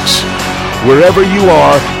 56. Wherever you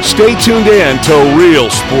are, stay tuned in to Real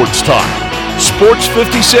Sports Talk. Sports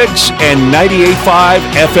 56 and 98.5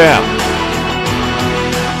 FM.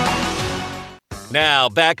 Now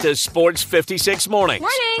back to Sports 56 Mornings.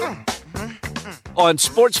 Morning. On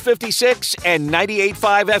Sports 56 and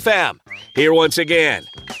 98.5 FM. Here once again,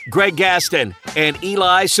 Greg Gaston and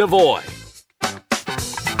Eli Savoy.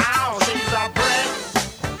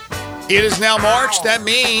 It is now March. That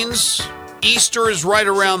means Easter is right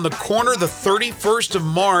around the corner. The 31st of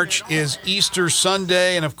March is Easter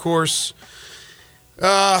Sunday. And, of course,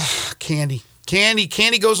 candy.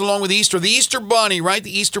 Candy goes along with Easter. The Easter Bunny, right?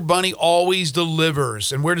 The Easter Bunny always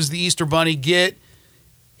delivers. And where does the Easter Bunny get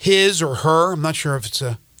his or her? I'm not sure if it's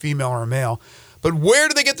a female or a male. But where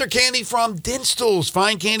do they get their candy from? Dinstall's,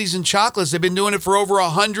 fine candies and chocolates. They've been doing it for over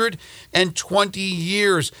 120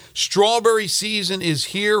 years. Strawberry season is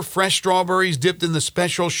here. Fresh strawberries dipped in the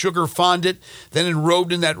special sugar fondant, then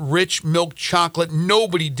enrobed in that rich milk chocolate.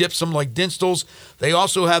 Nobody dips them like Dinstall's. They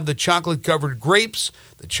also have the chocolate-covered grapes,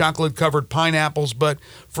 the chocolate-covered pineapples. But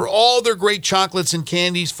for all their great chocolates and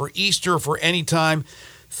candies for Easter or for any time,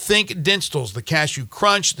 think Dinstall's, the cashew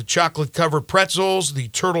crunch, the chocolate-covered pretzels, the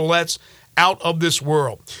turtlettes, out of this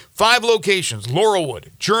world. 5 locations: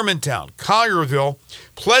 Laurelwood, Germantown, Collierville,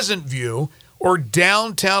 Pleasant View, or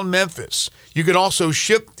downtown Memphis. You can also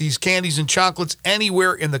ship these candies and chocolates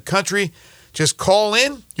anywhere in the country. Just call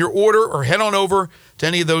in your order or head on over to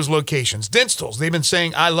any of those locations. Dinstall's, they've been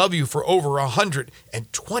saying I love you for over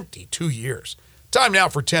 122 years. Time now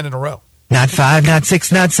for 10 in a row. Not 5, not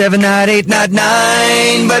 6, not 7, not 8, not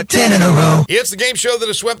 9, but 10 in a row. It's the game show that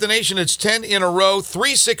has swept the nation. It's 10 in a row.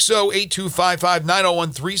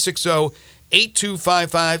 360-8255,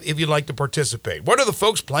 901-360-8255 if you'd like to participate. What are the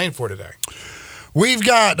folks playing for today? We've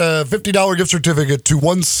got a $50 gift certificate to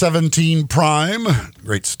 117 Prime,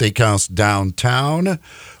 great steakhouse downtown.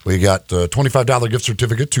 We got a $25 gift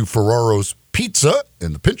certificate to Ferraro's Pizza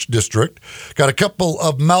in the Pinch District. Got a couple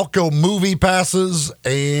of Malco movie passes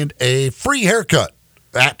and a free haircut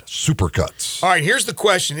at Supercuts. All right, here's the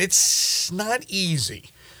question. It's not easy.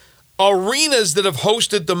 Arenas that have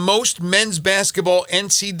hosted the most men's basketball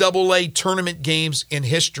NCAA tournament games in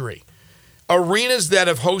history. Arenas that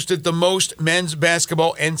have hosted the most men's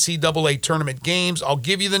basketball NCAA tournament games. I'll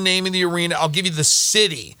give you the name of the arena. I'll give you the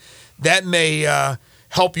city. That may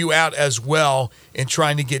help you out as well in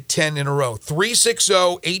trying to get 10 in a row.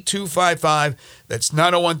 360-8255. That's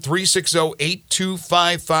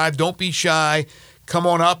 901-360-8255. Don't be shy. Come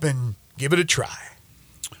on up and give it a try.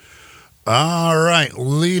 All right.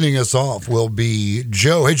 Leading us off will be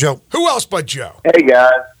Joe. Hey, Joe. Who else but Joe? Hey,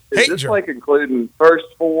 guys. Hey, Is this Joe. like including first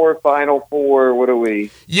 4, final 4? What are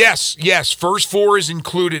we? Yes. First 4 is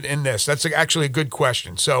included in this. That's actually a good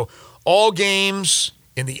question. So all games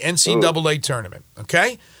in the NCAA tournament,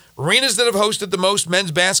 okay? Arenas that have hosted the most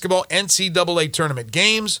men's basketball NCAA tournament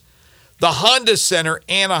games. The Honda Center,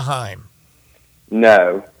 Anaheim.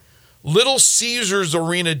 No. Little Caesars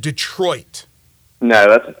Arena, Detroit. No,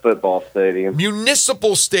 that's a football stadium.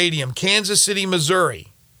 Municipal Stadium, Kansas City, Missouri.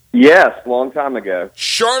 Yes, long time ago.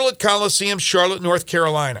 Charlotte Coliseum, Charlotte, North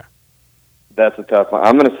Carolina. That's a tough one.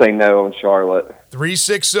 I'm going to say no on Charlotte.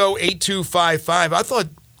 360-8255. I thought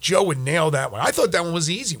Joe would nail that one. I thought that one was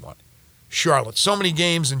the easy one. Charlotte. So many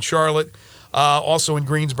games in Charlotte, also in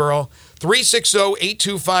Greensboro.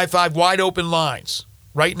 360-8255, wide open lines.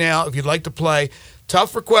 Right now, if you'd like to play.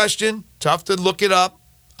 Tougher question, tough to look it up.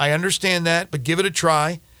 I understand that, but give it a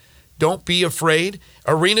try. Don't be afraid.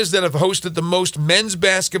 Arenas that have hosted the most men's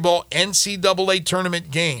basketball NCAA tournament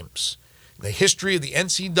games in the history of the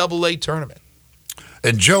NCAA tournament.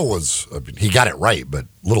 And Joe he got it right, but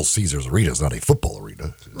Little Caesars Arena is not a football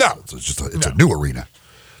arena. No. It's just a new arena.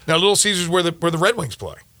 Now, Little Caesars where the Red Wings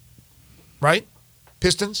play, right?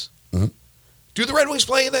 Pistons? Mm-hmm. Do the Red Wings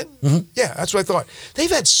play in that? Mm-hmm. Yeah, that's what I thought. They've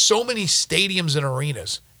had so many stadiums and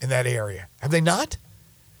arenas in that area. Have they not?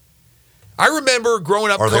 I remember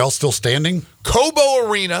growing up. Are they all still standing? Cobo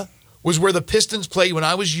Arena was where the Pistons played when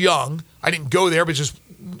I was young. I didn't go there, but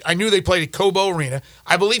I knew they played at Cobo Arena.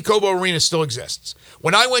 I believe Cobo Arena still exists.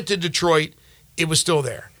 When I went to Detroit, it was still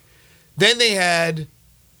there. Then they had,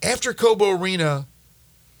 after Cobo Arena,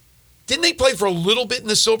 didn't they play for a little bit in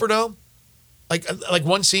the Silverdome? Like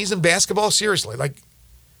one season basketball? Seriously,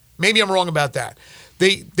 maybe I'm wrong about that.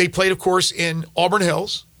 They played, of course, in Auburn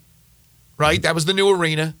Hills, right? That was the new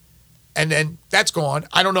arena. And then that's gone.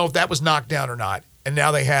 I don't know if that was knocked down or not. And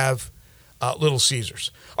now they have Little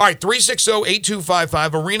Caesars. All right,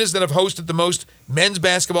 360-8255, arenas that have hosted the most men's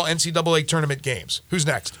basketball NCAA tournament games. Who's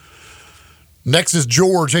next? Next is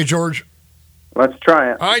George. Hey, George. Let's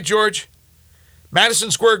try it. All right, George.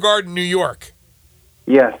 Madison Square Garden, New York.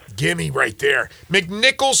 Yes. Gimme right there.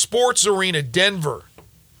 McNichols Sports Arena, Denver.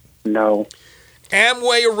 No.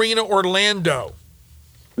 Amway Arena, Orlando.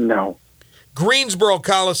 No. Greensboro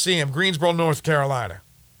Coliseum, Greensboro, North Carolina.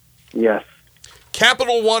 Yes.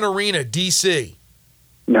 Capital One Arena, D.C.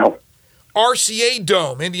 No. RCA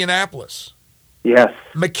Dome, Indianapolis. Yes.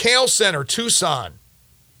 McHale Center, Tucson.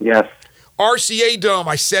 Yes. RCA Dome,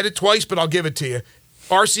 I said it twice, but I'll give it to you.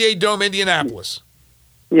 RCA Dome, Indianapolis.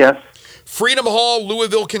 Yes. Freedom Hall,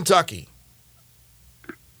 Louisville, Kentucky.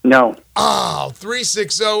 No. Oh,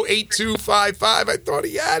 360-8255. I thought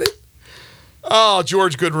he had it. Oh,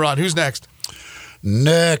 George, good run. Who's next?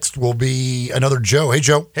 Next will be another Joe. Hey,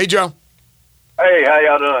 Joe. Hey, Joe. Hey, how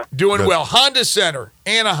y'all doing? Doing Good. well. Honda Center,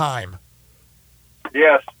 Anaheim.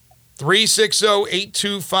 Yes.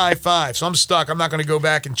 360-8255. So I'm stuck. I'm not going to go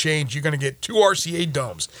back and change. You're going to get 2 RCA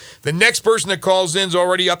domes. The next person that calls in is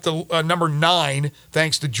already up to number 9,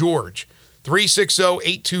 thanks to George.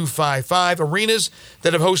 360-8255. Arenas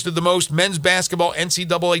that have hosted the most men's basketball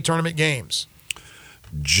NCAA tournament games.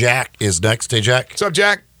 Jack is next. Hey, Jack. What's up,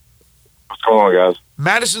 Jack? What's going on, guys?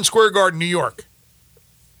 Madison Square Garden, New York.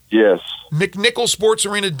 Yes. McNichols Sports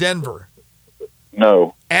Arena, Denver.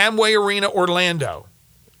 No. Amway Arena, Orlando.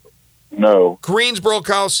 No. Greensboro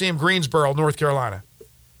Coliseum, Greensboro, North Carolina.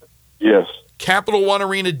 Yes. Capital One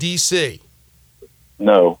Arena, D.C.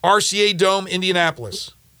 No. RCA Dome,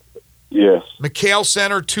 Indianapolis. Yes. McHale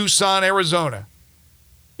Center, Tucson, Arizona.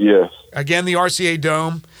 Yes. Again, the RCA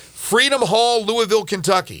Dome. Freedom Hall, Louisville,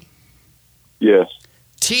 Kentucky. Yes.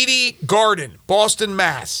 TD Garden, Boston,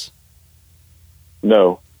 Mass.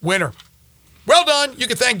 No. Winner. Well done. You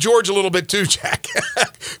can thank George a little bit too, Jack.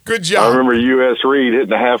 Good I job. remember U.S. Reed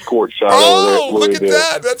hitting a half-court shot over there Oh, at look at Louisville.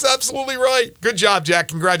 that. That's absolutely right. Good job, Jack.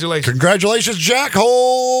 Congratulations. Congratulations, Jack.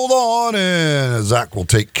 Hold on, and Zach will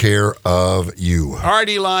take care of you. All right,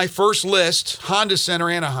 Eli. First list, Honda Center,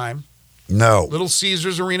 Anaheim. No. Little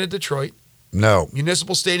Caesars Arena, Detroit. No.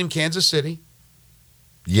 Municipal Stadium, Kansas City.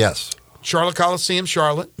 Yes. Charlotte Coliseum,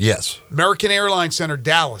 Charlotte. Yes. American Airlines Center,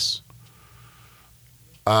 Dallas.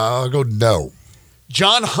 I'll go no.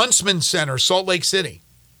 John Huntsman Center, Salt Lake City.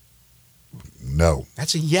 No.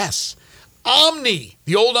 That's a yes. Omni,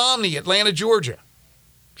 the old Omni, Atlanta, Georgia.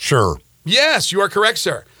 Sure. Yes, you are correct,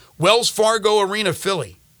 sir. Wells Fargo Arena,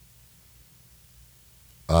 Philly.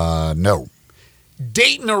 No.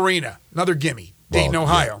 Dayton Arena, another gimme. Dayton, Well,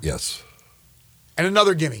 Ohio. yeah, yes. And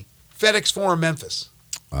another gimme. FedEx Forum, Memphis.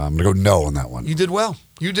 I'm going to go no on that one. You did well.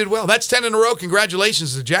 You did well. That's 10 in a row.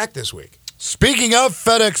 Congratulations to Jack this week. Speaking of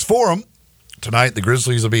FedEx Forum, tonight the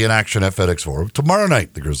Grizzlies will be in action at FedEx Forum. Tomorrow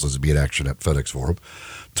night the Grizzlies will be in action at FedEx Forum.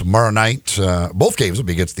 Tomorrow night, both games will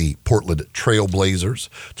be against the Portland Trail Blazers.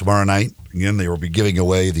 Tomorrow night, again, they will be giving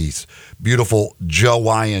away these beautiful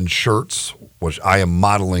Hawaiian shirts, which I am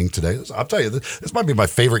modeling today. I'll tell you, this might be my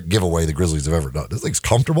favorite giveaway the Grizzlies have ever done. This thing's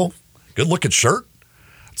comfortable, good-looking shirt.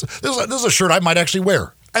 This is a shirt I might actually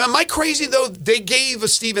wear. And am I crazy, though? They gave a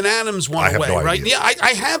Steven Adams one I have away, no right? idea. Yeah,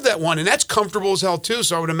 I have that one, and that's comfortable as hell, too,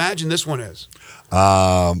 so I would imagine this one is.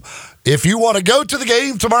 If you want to go to the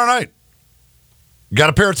game tomorrow night, got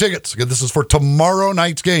a pair of tickets. Again, this is for tomorrow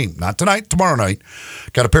night's game. Not tonight, tomorrow night.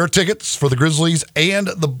 Got a pair of tickets for the Grizzlies and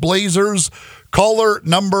the Blazers. Caller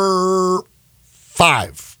number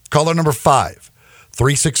 5. Caller number 5.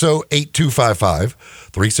 360-8255.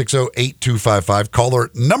 360-8255. Caller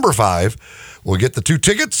number 5 will get the 2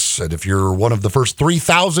 tickets. And if you're one of the first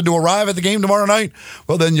 3,000 to arrive at the game tomorrow night,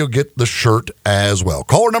 well, then you'll get the shirt as well.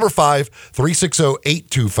 Caller number 5,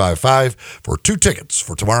 360-8255 for 2 tickets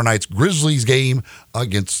for tomorrow night's Grizzlies game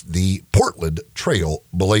against the Portland Trail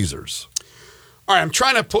Blazers. All right, I'm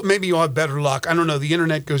trying to put, maybe you'll have better luck. I don't know. The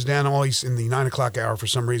internet goes down always in the 9 o'clock hour for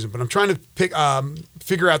some reason, but I'm trying to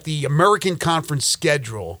figure out the American Conference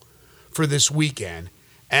schedule for this weekend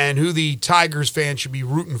and who the Tigers fans should be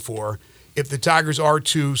rooting for if the Tigers are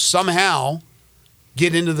to somehow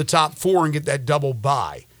get into the top 4 and get that double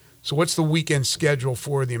bye. So what's the weekend schedule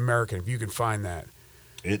for the American, if you can find that?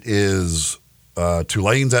 It is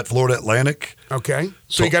Tulane's at Florida Atlantic. Okay.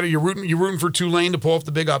 So you're rooting for Tulane to pull off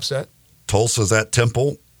the big upset. Tulsa's at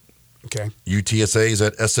Temple. Okay. UTSA's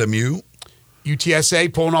at SMU.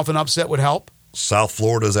 UTSA pulling off an upset would help. South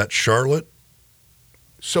Florida's at Charlotte.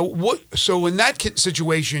 So in that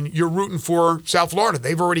situation, you're rooting for South Florida.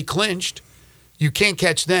 They've already clinched. You can't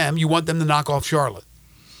catch them. You want them to knock off Charlotte.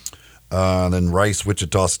 Then Rice,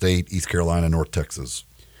 Wichita State, East Carolina, North Texas.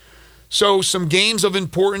 So some games of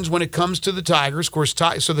importance when it comes to the Tigers. Of course,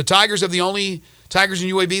 so the Tigers and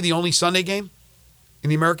UAB, the only Sunday game in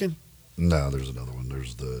the American? No, there's another one.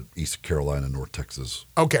 There's the East Carolina, North Texas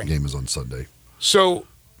Okay. game is on Sunday. So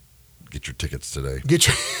get your tickets today.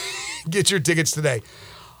 Get your tickets today.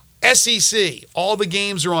 SEC, all the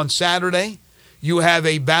games are on Saturday. You have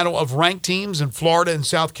a battle of ranked teams in Florida and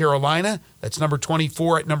South Carolina. That's number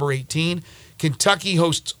 24 at number 18. Kentucky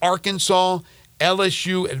hosts Arkansas,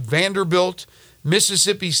 LSU at Vanderbilt,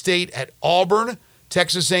 Mississippi State at Auburn,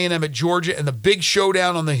 Texas A&M at Georgia, and the big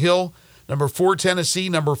showdown on the Hill, number 4 Tennessee,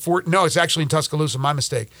 it's actually in Tuscaloosa, my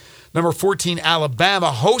mistake. Number 14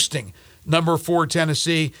 Alabama hosting number 4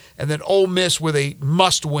 Tennessee, and then Ole Miss with a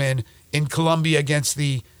must-win in Columbia against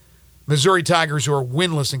the Missouri Tigers, who are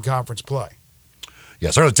winless in conference play.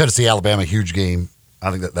 Yeah, certainly Tennessee-Alabama, huge game. I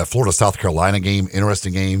think that Florida-South Carolina game,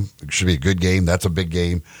 interesting game. It should be a good game. That's a big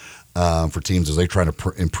game for teams as they try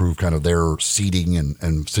to improve kind of their seeding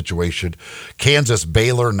and situation.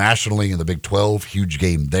 Kansas-Baylor nationally in the Big 12, huge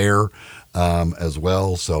game there as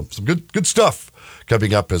well. So some good stuff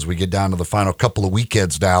coming up as we get down to the final couple of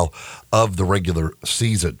weekends now of the regular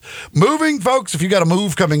season. Moving, folks, if you got a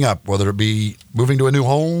move coming up, whether it be moving to a new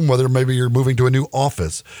home, whether maybe you're moving to a new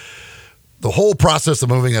office, the whole process of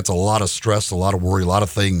moving, that's a lot of stress, a lot of worry, a lot of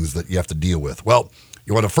things that you have to deal with. Well,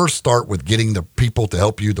 you want to first start with getting the people to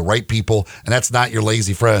help you, the right people, and that's not your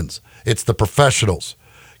lazy friends. It's the professionals.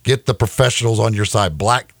 Get the professionals on your side.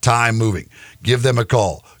 Black Tie Moving. Give them a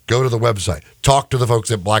call. Go to the website. Talk to the folks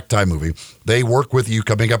at Black Tie Moving. They work with you,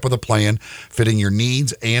 coming up with a plan, fitting your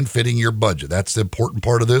needs and fitting your budget. That's the important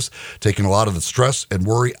part of this, taking a lot of the stress and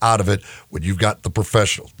worry out of it when you've got the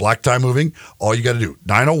professionals. Black Tie Moving, all you got to do,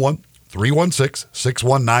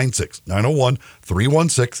 901-316-6196.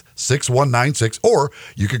 901-316-6196. Or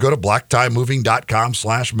you could go to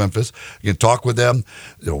blacktiemoving.com/Memphis. You can talk with them.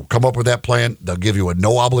 They'll come up with that plan. They'll give you a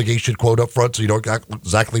no-obligation quote up front so you don't got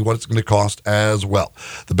exactly what it's going to cost as well.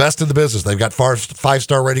 The best in the business. They've got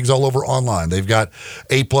 5-star ratings all over online. They've got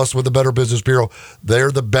A+ with the Better Business Bureau.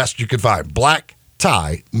 They're the best you can find. Black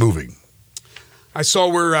Tie Moving. I saw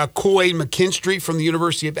where Kool-Aid McKinstry from the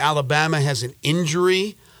University of Alabama has an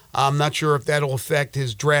injury. I'm not sure if that'll affect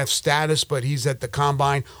his draft status, but he's at the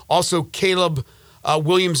Combine. Also, Caleb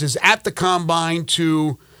Williams is at the Combine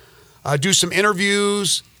to do some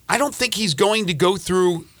interviews. I don't think he's going to go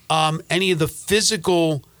through any of the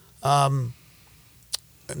physical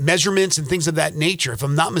measurements and things of that nature, if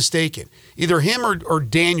I'm not mistaken. Either him or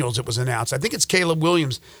Daniels, it was announced. I think it's Caleb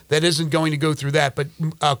Williams that isn't going to go through that. But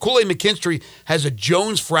Kool-Aid McKinstry has a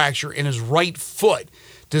Jones fracture in his right foot,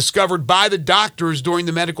 discovered by the doctors during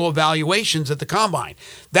the medical evaluations at the Combine.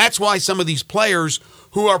 That's why some of these players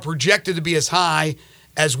who are projected to be as high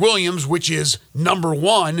as Williams, which is number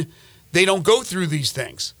 1, they don't go through these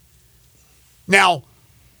things. Now,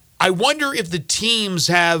 I wonder if the teams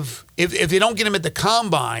have, if they don't get them at the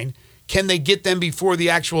Combine, can they get them before the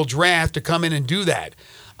actual draft to come in and do that?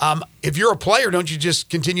 If you're a player, don't you just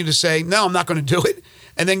continue to say, no, I'm not going to do it?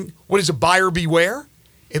 And then what is a buyer beware?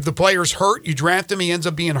 If the player's hurt, you draft him, he ends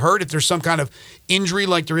up being hurt. If there's some kind of injury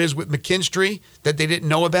like there is with McKinstry that they didn't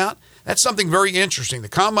know about, that's something very interesting. The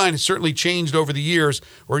Combine has certainly changed over the years,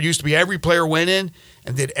 where it used to be every player went in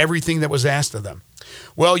and did everything that was asked of them.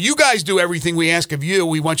 Well, you guys do everything we ask of you.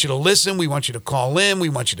 We want you to listen. We want you to call in. We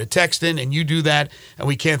want you to text in, and you do that, and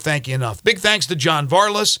we can't thank you enough. Big thanks to John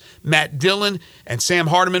Varlas, Matt Dillon, and Sam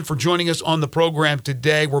Hardiman for joining us on the program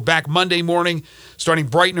today. We're back Monday morning, starting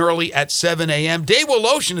bright and early at 7 a.m. Dave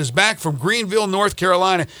Woloshin is back from Greenville, North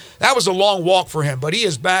Carolina. That was a long walk for him, but he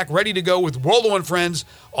is back, ready to go with Rollo and Friends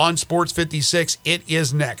on Sports 56. It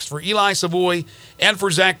is next. For Eli Savoy and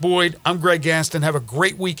for Zach Boyd, I'm Greg Gaston. Have a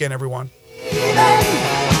great weekend, everyone. Even